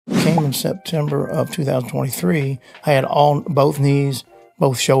home in September of 2023. I had both knees,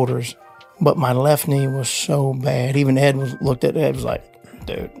 both shoulders, but my left knee was so bad. Even Ed looked at Ed, was like,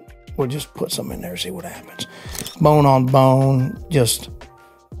 dude, we'll just put something in there, see what happens. Bone on bone,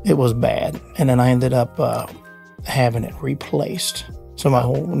 it was bad. And then I ended up having it replaced. So my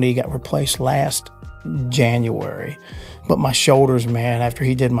whole knee got replaced last January. But my shoulders, man, after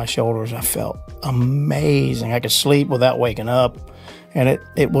he did my shoulders, I felt amazing. I could sleep without waking up, and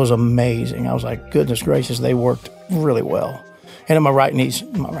it was amazing. I was like, goodness gracious, they worked really well. And in my right knee's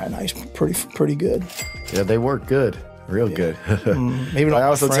pretty good. Yeah, they work good. Real good. Even I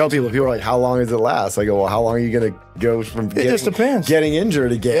also tell people are like, how long does it last? I go, well, how long are you going to go from just depends. Getting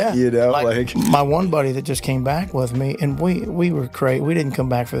injured again? Yeah. Like my one buddy that just came back with me, and we were crazy. We didn't come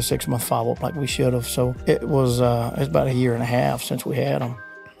back for the 6-month follow-up like we should have. So it was about a year and a half since we had him.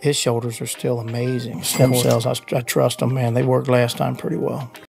 His shoulders are still amazing. Stem cells, I trust them, man. They worked last time pretty well.